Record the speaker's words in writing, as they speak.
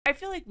I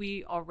feel like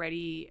we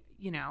already,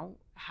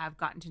 have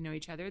gotten to know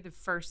each other. The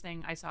first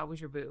thing I saw was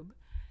your boob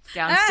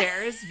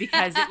downstairs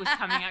because it was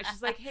coming out.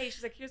 She's like,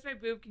 here's my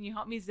boob. Can you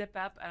help me zip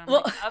up? And I'm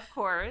like, of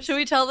course. Should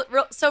we tell?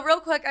 Real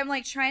quick, I'm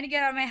like trying to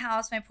get out of my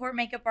house. My poor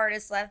makeup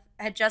artist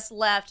had just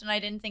left, and I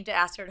didn't think to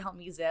ask her to help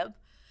me zip.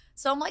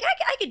 So I'm like,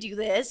 I could do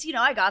this.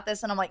 I got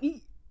this. And I'm like,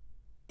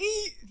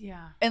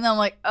 yeah. And then I'm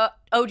like,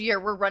 oh dear,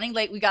 we're running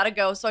late. We got to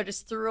go. So I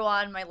just threw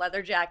on my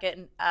leather jacket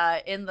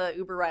and in the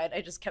Uber ride,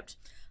 I just kept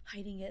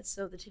hiding it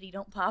so the titty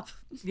don't pop.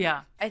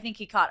 Yeah. I think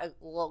he caught a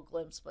little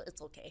glimpse, but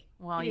it's okay.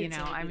 Well, you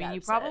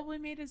probably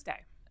made his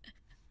day.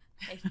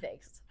 Hey,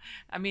 thanks.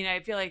 I mean,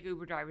 I feel like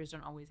Uber drivers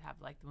don't always have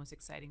like the most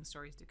exciting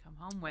stories to come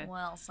home with.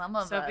 Well, some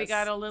of us. So if we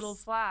got a little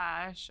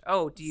flash.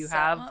 Oh, do you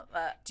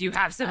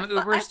have some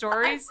Uber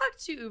stories? I've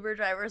talked to Uber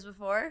drivers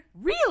before.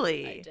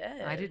 Really? I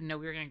did. I didn't know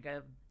we were going to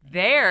go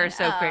there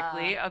so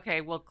quickly.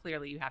 Okay, well,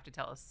 clearly you have to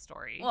tell us the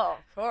story. Well,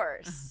 of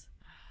course.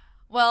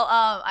 Well,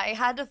 I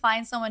had to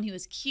find someone who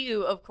was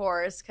cute, of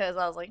course, because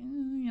I was like,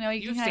 you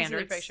can kind of see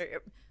the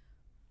picture.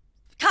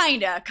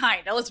 Kinda.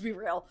 Let's be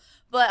real.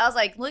 But I was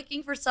like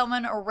looking for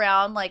someone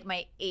around like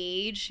my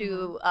age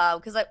who,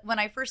 because when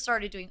I first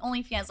started doing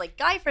OnlyFans, like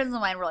guy friends of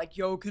mine were like,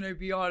 "Yo, can I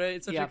be on it?"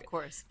 It's such of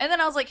course. And then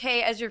I was like,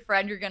 "Hey, as your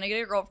friend, you're gonna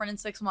get a girlfriend in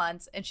 6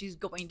 months, and she's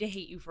going to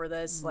hate you for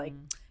this. Like,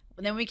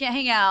 and then we can't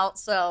hang out.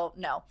 So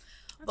no."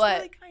 That's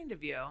really kind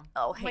of you.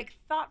 Oh, hey. Like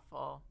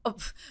thoughtful. Oh,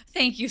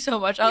 thank you so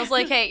much. I was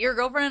like, hey, your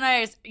girlfriend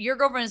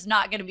is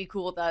not going to be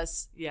cool with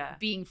us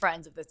being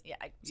friends of this. Yeah.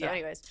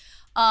 Anyways,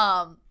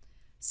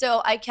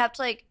 so I kept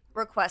like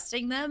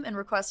requesting them. And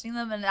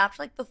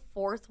after like the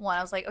fourth one,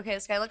 I was like, okay,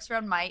 this guy looks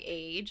around my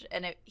age.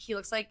 And he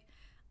looks like,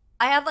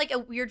 I had like a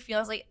weird feeling.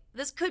 I was like,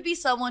 this could be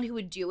someone who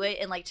would do it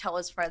and like tell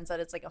his friends that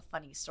it's like a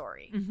funny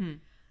story. Mm-hmm.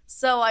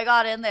 So I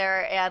got in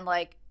there and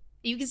like,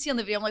 you can see on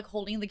the video, I'm like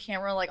holding the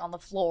camera like on the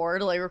floor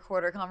to like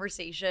record our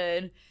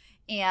conversation.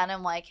 And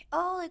I'm like,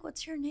 oh, like,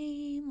 what's your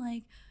name?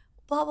 Like,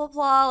 blah, blah,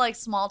 blah. Like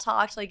small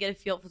talk to like get a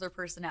feel for their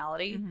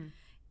personality. Mm-hmm.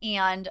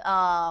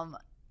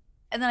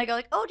 And then I go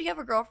like, oh, do you have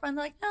a girlfriend?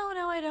 They're like, no,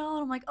 I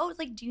don't. I'm like, oh, it's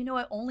like, do you know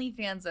what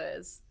OnlyFans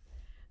is?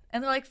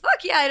 And they're like,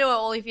 fuck yeah, I know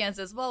what OnlyFans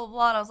is, blah, blah,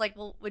 blah. And I was like,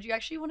 well, would you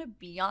actually want to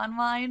be on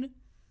mine?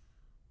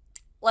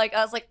 Like,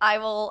 I was like,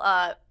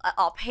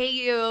 I'll pay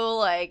you,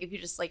 like, if you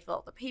just, like, fill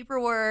out the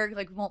paperwork,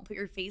 like, we won't put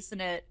your face in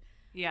it.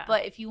 Yeah.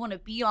 But if you want to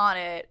be on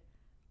it,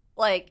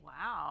 like,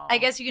 wow. I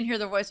guess you can hear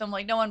their voice. So I'm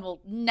like, no one will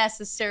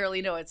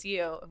necessarily know it's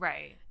you.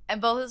 Right. And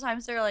both of the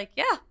times they're like,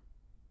 yeah.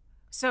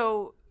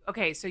 So,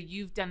 okay, so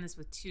you've done this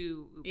with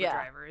 2 Uber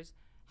drivers.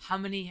 How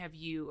many have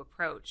you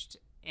approached?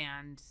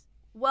 And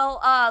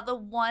well, the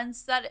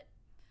ones that...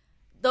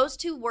 Those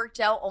 2 worked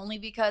out only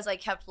because I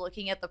kept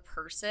looking at the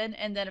person,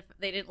 and then if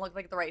they didn't look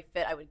like the right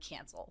fit, I would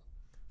cancel.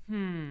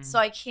 So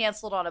I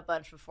canceled on a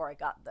bunch before I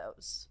got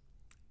those.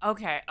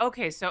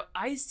 Okay, so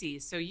I see.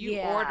 So you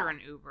order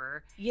an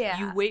Uber. Yeah.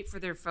 You wait for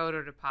their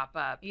photo to pop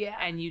up. Yeah.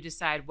 And you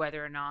decide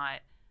whether or not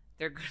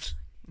they're good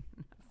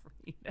enough for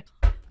you.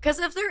 Because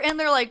if they're in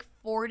their, like,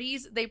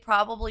 40s, they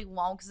probably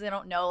won't because they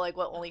don't know, like,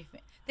 what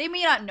OnlyFans... They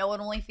may not know what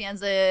OnlyFans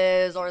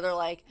is, or they're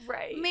like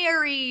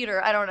married,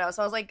 or I don't know.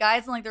 So I was like,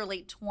 guys in like their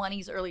late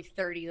 20s, early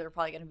 30s are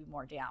probably going to be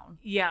more down.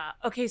 Yeah.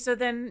 Okay. So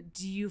then,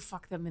 do you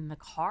fuck them in the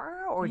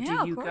car, or do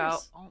you go?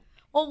 Oh.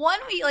 Well, one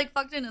we like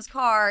fucked in his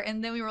car,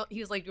 and then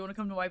he was like, "Do you want to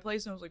come to my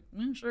place?" And I was like,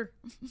 "Sure."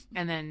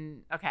 And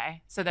then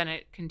so then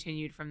it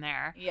continued from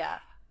there. Yeah.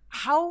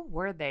 How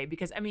were they?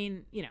 Because I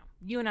mean,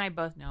 you and I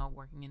both know,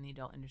 working in the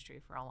adult industry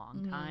for a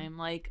long time,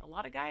 like a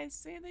lot of guys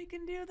say they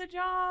can do the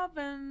job,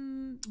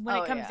 and when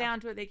it comes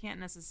down to it, they can't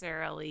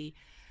necessarily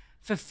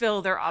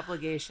fulfill their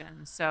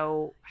obligations.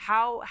 So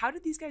how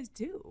did these guys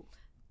do?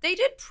 They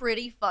did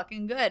pretty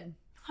fucking good.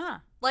 Huh.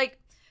 Like,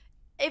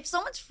 if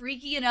someone's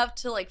freaky enough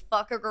to like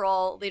fuck a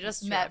girl they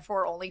just met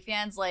for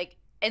OnlyFans, like,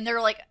 and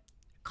they're like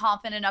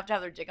confident enough to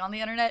have their dick on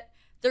the internet,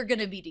 they're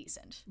gonna be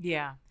decent.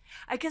 Yeah.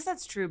 I guess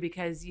that's true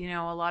because,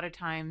 a lot of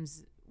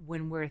times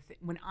when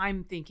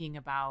I'm thinking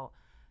about,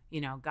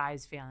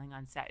 guys failing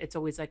on set, it's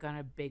always like on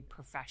a big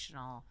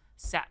professional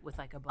set with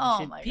like a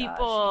bunch of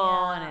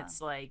people and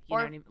it's like,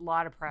 a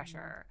lot of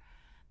pressure.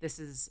 This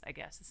is no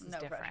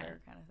different.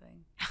 Pressure kind of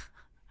thing.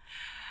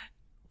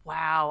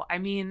 Wow. I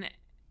mean,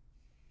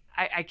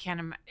 I can't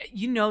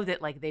imagine,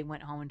 that like they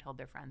went home and told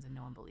their friends and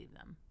no one believed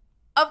them.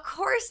 Of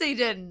course they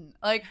didn't.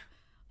 Like,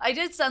 I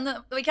did send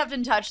them, we kept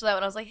in touch though,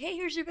 and I was like, hey,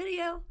 here's your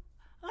video.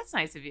 Well, that's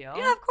nice of you.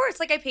 Yeah, of course.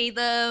 Like, I paid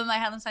them. I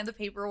had them sign the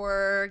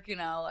paperwork,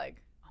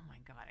 like. Oh, my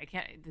God. I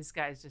can't. This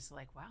guy's just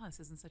like, wow, this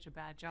isn't such a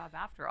bad job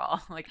after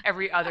all. Like,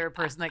 every other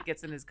person that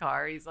gets in his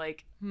car, he's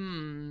like,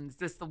 is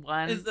this the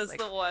one? Is this like,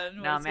 the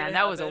one? No, man,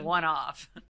 that was a one-off.